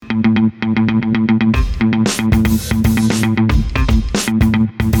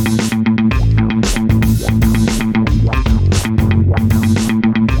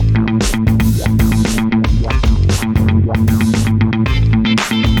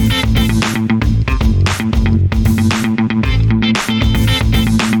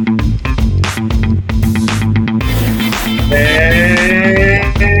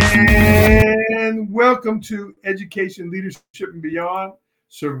Welcome to Education, Leadership, and Beyond,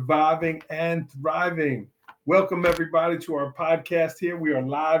 Surviving and Thriving. Welcome, everybody, to our podcast here. We are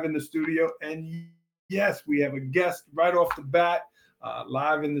live in the studio, and yes, we have a guest right off the bat,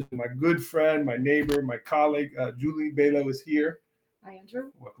 live in my good friend, my neighbor, my colleague, Julie Balogh is here. Hi,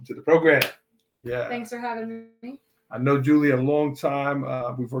 Andrew. Welcome to the program. Yeah. Thanks for having me. I know Julie a long time.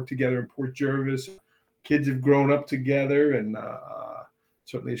 We've worked together in Port Jervis. Kids have grown up together, and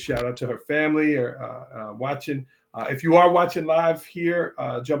certainly a shout out to her family or watching. If you are watching live here,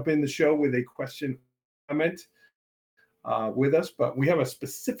 jump in the show with a question or comment with us. But we have a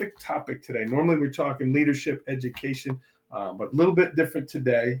specific topic today. Normally we're talking leadership, education, but a little bit different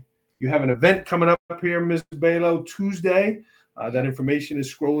today. You have an event coming up here, Ms. Balogh, Tuesday. That information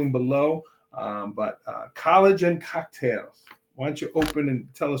is scrolling below. But college and cocktails. Why don't you open and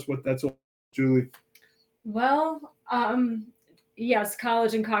tell us what that's all, Julie? Well, yes,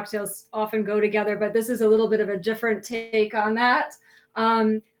 college and cocktails often go together, but this is a little bit of a different take on that.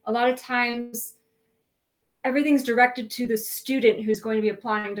 A lot of times, everything's directed to the student who's going to be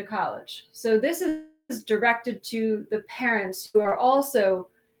applying to college. So this is directed to the parents who are also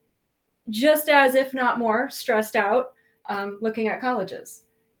just as, if not more, stressed out looking at colleges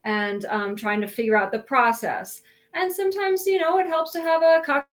and trying to figure out the process. And sometimes, it helps to have a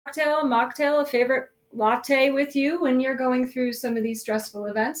cocktail, a mocktail, a favorite latte with you when you're going through some of these stressful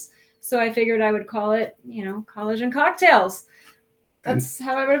events. So I figured I would call it, college and cocktails. That's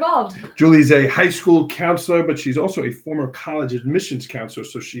how it evolved. Julie's a high school counselor, but she's also a former college admissions counselor.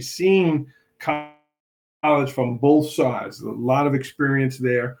 So she's seen college from both sides, a lot of experience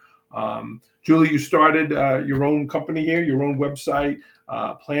there. Julie, you started your own company here, your own website,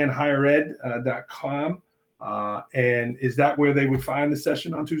 PlanHigherEd.com. And is that where they would find the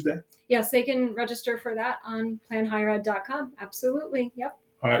session on Tuesday? Yes, they can register for that on PlanHigherEd.com. Absolutely. Yep.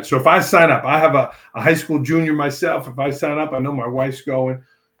 All right. So if I sign up, I have a high school junior myself. If I sign up, I know my wife's going.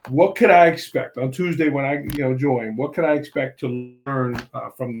 What could I expect on Tuesday when I join? What could I expect to learn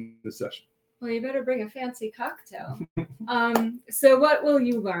from the session? Well, you better bring a fancy cocktail. So what will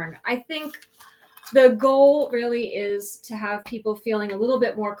you learn? I think the goal really is to have people feeling a little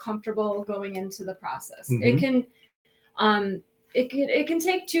bit more comfortable going into the process. Mm-hmm. It can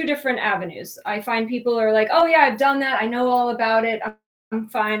take two different avenues. I find people are like, oh yeah, I've done that. I know all about it. I'm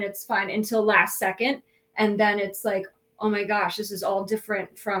fine. It's fine until last second. And then it's like, oh my gosh, this is all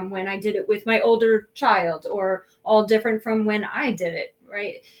different from when I did it with my older child, or all different from when I did it,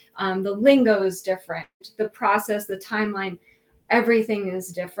 right? The lingo is different. The process, the timeline, everything is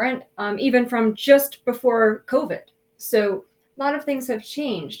different, even from just before COVID. So a lot of things have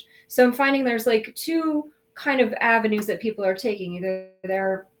changed. So I'm finding there's like two kind of avenues that people are taking. Either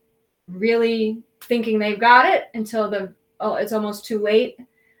they're really thinking they've got it until it's almost too late,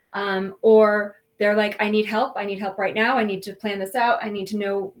 or they're like, I need help right now. I need to plan this out. I need to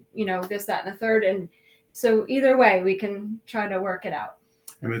know, this, that, and the third. And so either way, we can try to work it out.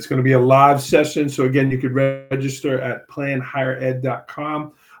 And it's going to be a live session. So again, you could register at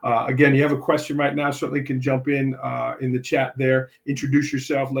PlanHigherEd.com. Again, you have a question right now, certainly can jump in the chat there. Introduce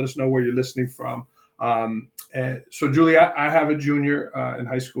yourself. Let us know where you're listening from. And so, Julie, I have a junior in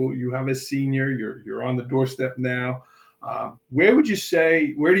high school. You have a senior. You're on the doorstep now. Where do you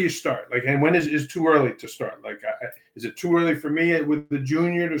start? Like, and when is too early to start? Like, is it too early for me with the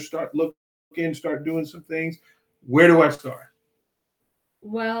junior to start looking, start doing some things? Where do I start?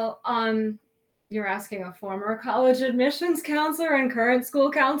 Well, you're asking a former college admissions counselor and current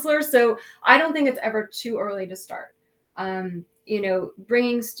school counselor. So I don't think it's ever too early to start.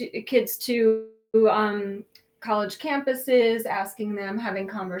 Bringing kids to college campuses, asking them, having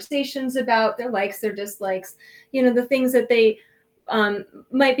conversations about their likes, their dislikes, the things that they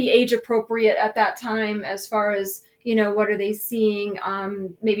might be age appropriate at that time, as far as, what are they seeing,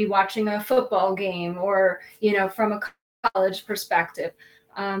 maybe watching a football game or, from a college perspective.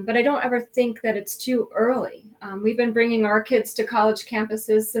 But I don't ever think that it's too early. We've been bringing our kids to college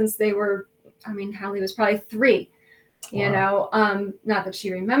campuses since they were, Hallie was probably 3, wow. Not that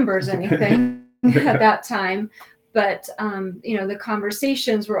she remembers anything at that time, but, the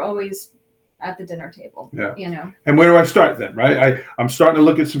conversations were always at the dinner table, And where do I start then, right? I'm starting to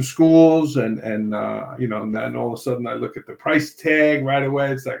look at some schools and then all of a sudden I look at the price tag right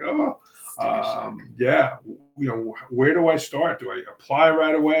away. It's like, where do I start? Do I apply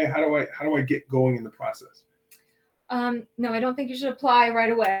right away? How do I get going in the process? No, I don't think you should apply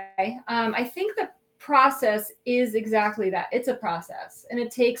right away. I think the process is exactly that. It's a process, and it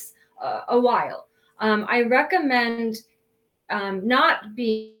takes a while. I recommend not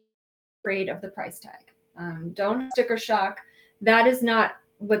being afraid of the price tag. Don't have sticker shock. That is not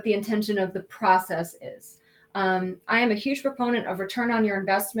what the intention of the process is. I am a huge proponent of return on your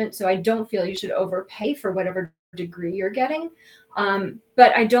investment, so I don't feel you should overpay for whatever degree you're getting.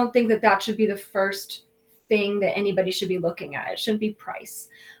 But I don't think that should be the first thing that anybody should be looking at. It shouldn't be price.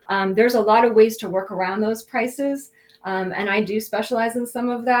 There's a lot of ways to work around those prices, and I do specialize in some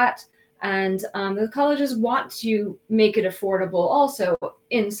of that. And the colleges want to make it affordable also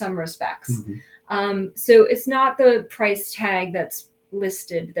in some respects. So it's not the price tag that's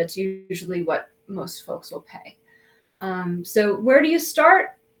listed that's usually what most folks will pay. So where do you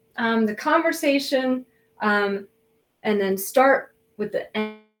start? The conversation, and then start with the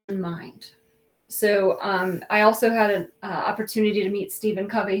end in mind. So I also had an opportunity to meet Stephen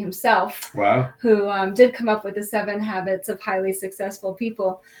Covey himself, Wow. who did come up with the 7 habits of highly successful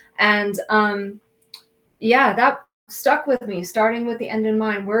people. And yeah, that stuck with me, starting with the end in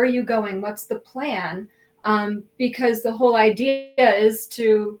mind. Where are you going? What's the plan? Because the whole idea is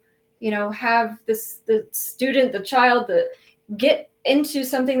to, have the student, the child, get into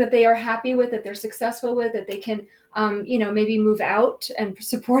something that they are happy with, that they're successful with, that they can maybe move out and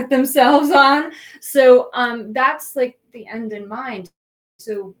support themselves on. So that's like the end in mind.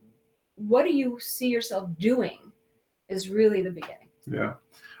 So what do you see yourself doing is really the beginning. Yeah.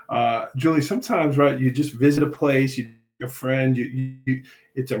 Julie, sometimes, right, you just visit a place, a friend,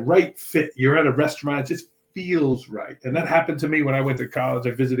 it's a right fit. You're at a restaurant, it just feels right. And that happened to me when I went to college.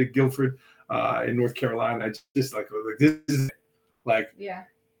 I visited Guilford in North Carolina. I just like this is like, yeah.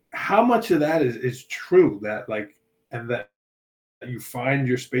 How much of that is true, that like, and that you find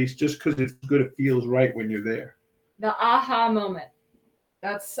your space just because it's good, it feels right when you're there? The aha moment.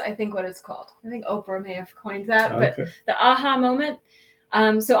 That's, I think, what it's called. I think Oprah may have coined that, Okay. But the aha moment.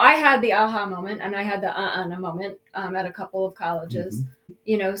 So I had the aha moment, and I had the moment at a couple of colleges.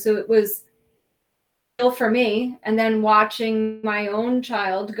 So it was for me, and then watching my own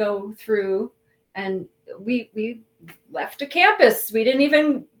child go through, and we left a campus. We didn't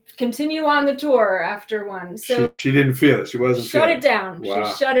even continue on the tour after one. So she didn't feel it. She wasn't shut it down. Wow.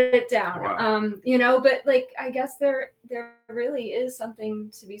 She shut it down. Wow. But like, I guess there really is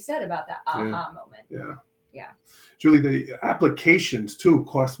something to be said about that aha moment. Yeah. Julie, the applications too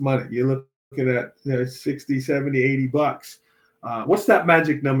cost money. You're looking at 60, 70, $80. What's that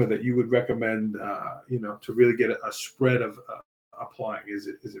magic number that you would recommend, to really get a spread of applying? Is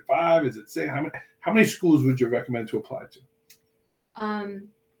it 5? Is it 6? How many schools would you recommend to apply to?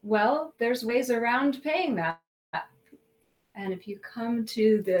 Well, there's ways around paying that. And if you come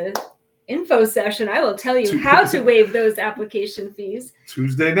to the info session, I will tell you how to waive those application fees.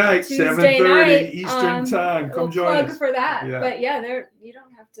 Tuesday night, 7:30 Eastern time. Come join us. Plug for that. Yeah. But you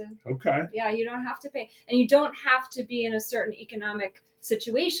don't have to. Okay. Yeah, you don't have to pay. And you don't have to be in a certain economic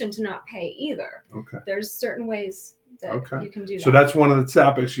situation to not pay either. Okay. There's certain ways that you can do that. So that's one of the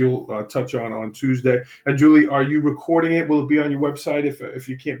topics you'll touch on Tuesday. And Julie, are you recording it? Will it be on your website if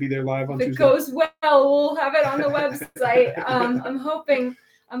you can't be there live on Tuesday? If it goes well, we'll have it on the website.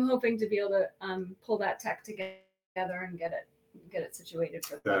 I'm hoping to be able to pull that tech together and get it situated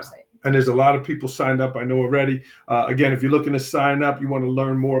for the website. And there's a lot of people signed up, I know already. Again, if you're looking to sign up, you want to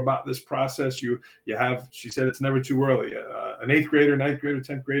learn more about this process, you have, she said it's never too early. An 8th grader, 9th grader,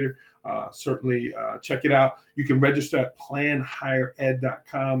 10th grader, certainly check it out. You can register at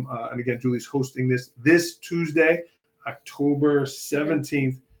PlanHigherEd.com. And again, Julie's hosting this Tuesday, October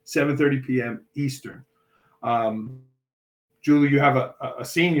 17th, 7:30 p.m. Eastern. Julie, you have a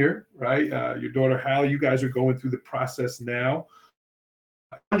senior, right? Your daughter, Hallie, you guys are going through the process now.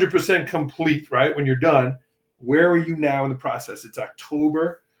 100% complete, right? When you're done, where are you now in the process? It's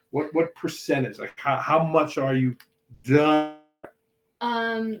October. What percentage? Like how much are you done?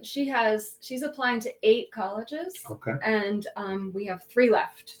 She's applying to 8 colleges. Okay. And we have 3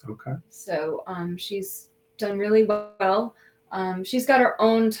 left. Okay. So she's done really well. She's got her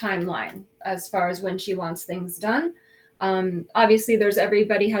own timeline as far as when she wants things done. Obviously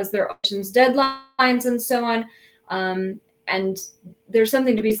everybody has their options, deadlines, and so on. And there's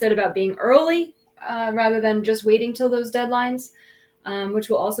something to be said about being early rather than just waiting till those deadlines, which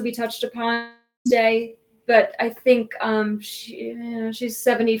will also be touched upon today. But I think she's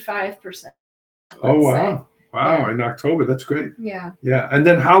 75%. Oh, wow. Wow. Yeah. In October. That's great. Yeah. Yeah. And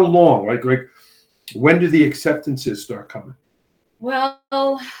then how long? Like when do the acceptances start coming? Well,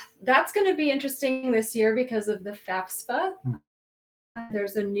 that's going to be interesting this year because of the FAFSA.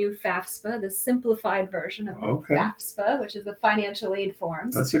 There's a new FAFSA, the simplified version of FAFSA, which is the financial aid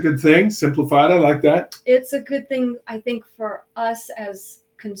forms. That's a good thing. Simplified. I like that. It's a good thing, I think, for us as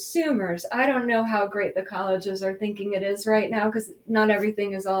consumers. I don't know how great the colleges are thinking it is right now because not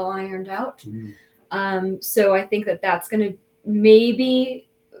everything is all ironed out. So I think that's going to maybe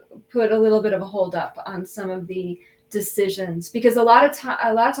put a little bit of a hold up on some of the decisions, because a lot of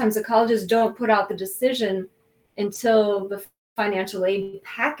times the colleges don't put out the decision until the financial aid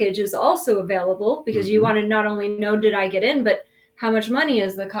package is also available, because you want to not only know, did I get in, but how much money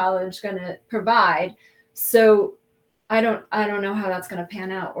is the college going to provide? So I don't know how that's going to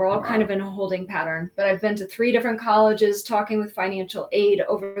pan out. We're all kind of in a holding pattern, but I've been to 3 different colleges talking with financial aid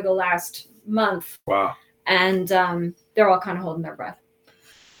over the last month. Wow. And they're all kind of holding their breath.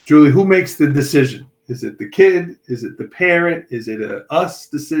 Julie, who makes the decision? Is it the kid? Is it the parent? Is it a us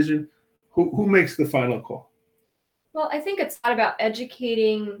decision? Who makes the final call? Well, I think it's not about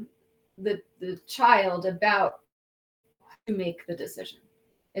educating the child about to make the decision.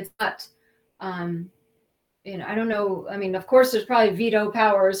 It's not, I don't know. I mean, of course, there's probably veto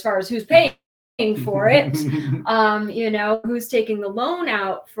power as far as who's paying for it, who's taking the loan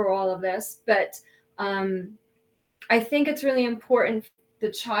out for all of this. But I think it's really important for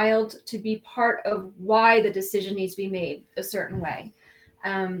the child to be part of why the decision needs to be made a certain way.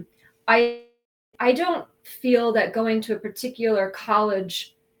 I don't feel that going to a particular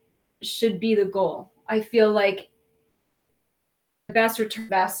college should be the goal. I feel like the best return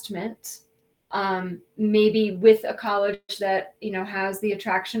investment, maybe with a college that, has the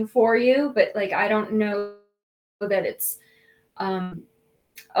attraction for you, but like, I don't know that it's,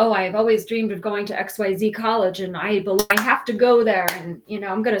 I've always dreamed of going to XYZ college and I have to go there, and,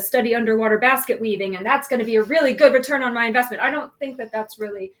 I'm going to study underwater basket weaving and that's going to be a really good return on my investment. I don't think that that's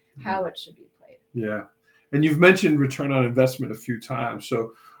really how it should be played. Yeah. And you've mentioned return on investment a few times.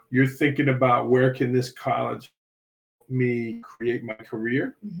 So you're thinking about, where can this college me create my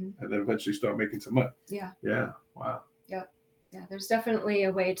career and then eventually start making some money? Yeah. Wow. Yeah. There's definitely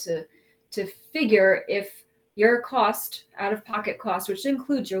a way to figure if your cost, out of pocket cost, which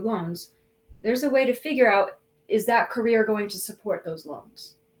includes your loans, there's a way to figure out, is that career going to support those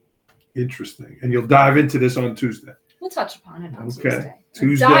loans? Interesting. And you'll dive into this on Tuesday. We'll touch upon it on Tuesday.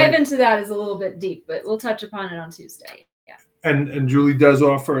 Dive into that is a little bit deep, but we'll touch upon it on Tuesday. Yeah. And Julie does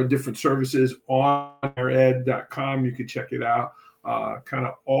offer different services on PlanHigherEd.com. You can check it out. Kind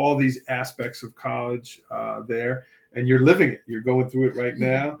of all these aspects of college there. And you're living it. You're going through it right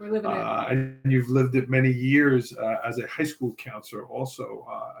now. We're living it. And you've lived it many years as a high school counselor also,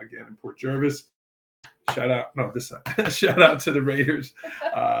 again, in Port Jervis. Shout out to the Raiders.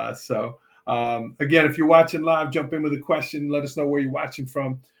 Again, if you're watching live, jump in with a question. Let us know where you're watching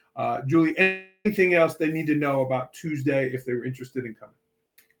from. Julie, anything else they need to know about Tuesday if they were interested in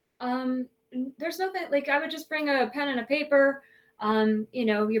coming? There's nothing, like, I would just bring a pen and a paper,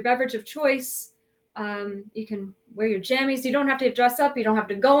 your beverage of choice. You can wear your jammies. You don't have to dress up. You don't have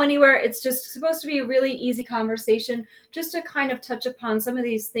to go anywhere. It's just supposed to be a really easy conversation, just to kind of touch upon some of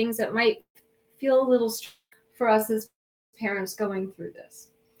these things that might feel a little for us as parents going through this.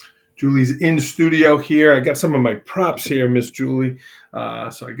 Julie's in studio here. I got some of my props here, Miss Julie.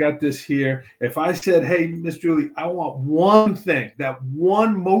 So I got this here. If I said, hey, Miss Julie, I want one thing, that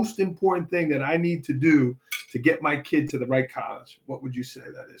one most important thing that I need to do to get my kid to the right college, what would you say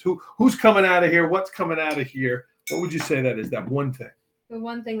that is? Who's coming out of here? What's coming out of here? What would you say that is, that one thing? The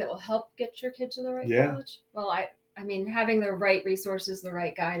one thing that will help get your kid to the right college? Well, I mean, having the right resources, the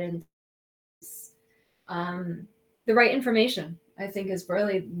right guidance, the right information, I think, is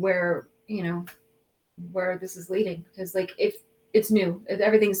really where this is leading. Because, like, if it's new,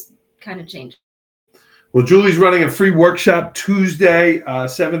 everything's kind of changed. Well, Julie's running a free workshop Tuesday,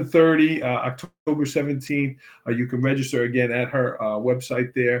 7:30, October 17th. You can register again at her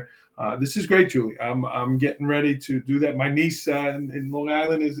website there. This is great, Julie. I'm getting ready to do that. My niece in Long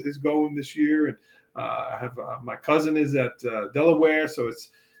Island is going this year, and I have my cousin is at Delaware, so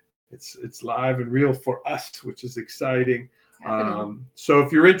it's live and real for us, which is exciting. So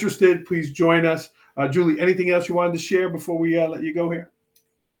if you're interested, please join us. Julie, anything else you wanted to share before we let you go here?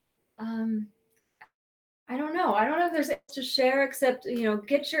 I don't know. I don't know if there's anything to share except,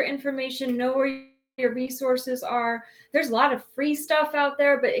 get your information, know where your resources are. There's a lot of free stuff out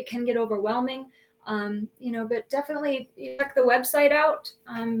there, but it can get overwhelming. But definitely check the website out.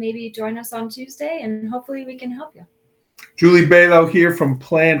 Maybe join us on Tuesday, and hopefully we can help you. Julie Balogh here from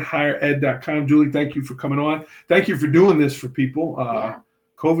PlanHigherEd.com. Julie, thank you for coming on. Thank you for doing this for people.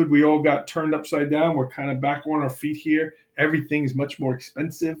 COVID, we all got turned upside down. We're kind of back on our feet here. Everything's much more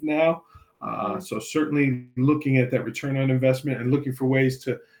expensive now. So certainly looking at that return on investment and looking for ways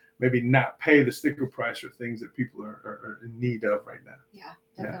to maybe not pay the sticker price for things that people are in need of right now. Yeah,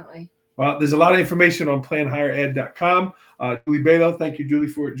 definitely. Well, there's a lot of information on PlanHigherEd.com. Julie Balogh, thank you, Julie,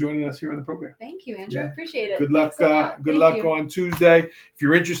 for joining us here on the program. Thank you, Andrew. Appreciate it. Good luck. Good luck on Tuesday. If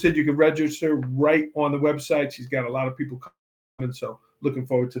you're interested, you can register right on the website. She's got a lot of people And so looking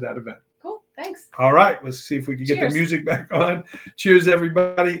forward to that event. Cool. Thanks. All right. Let's see if we can get the Cheers. music back on. Cheers,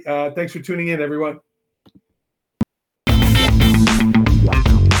 everybody. Thanks for tuning in, everyone.